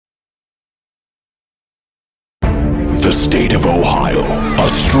The state of Ohio, a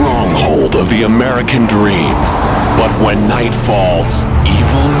stronghold of the American dream. But when night falls,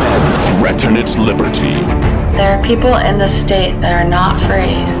 evil men threaten its liberty. There are people in the state that are not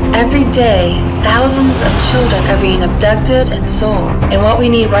free. Every day, thousands of children are being abducted and sold. And what we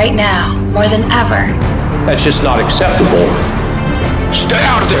need right now, more than ever, that's just not acceptable. Stay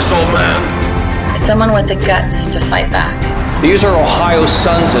out of this, old man! is someone with the guts to fight back. These are Ohio's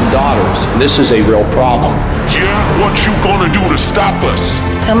sons and daughters, and this is a real problem. Yeah, what you gonna do to stop us?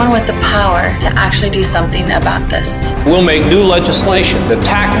 Someone with the power to actually do something about this. We'll make new legislation that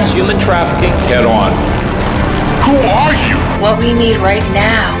tackles human trafficking head on. Who are you? What we need right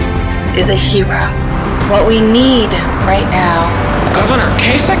now is a hero. What we need right now, Governor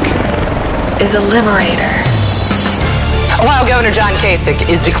Kasich, is a liberator. Ohio Governor John Kasich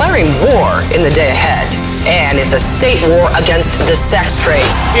is declaring war in the day ahead, and it's a state war against the sex trade.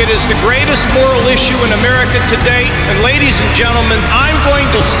 It is the greatest moral issue in America today, and ladies and gentlemen, I'm going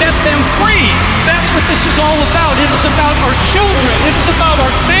to set them free. That's what this is all about. It is about our children. It is about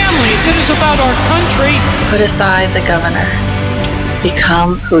our families. It is about our country. Put aside the governor.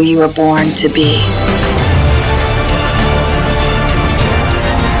 Become who you were born to be.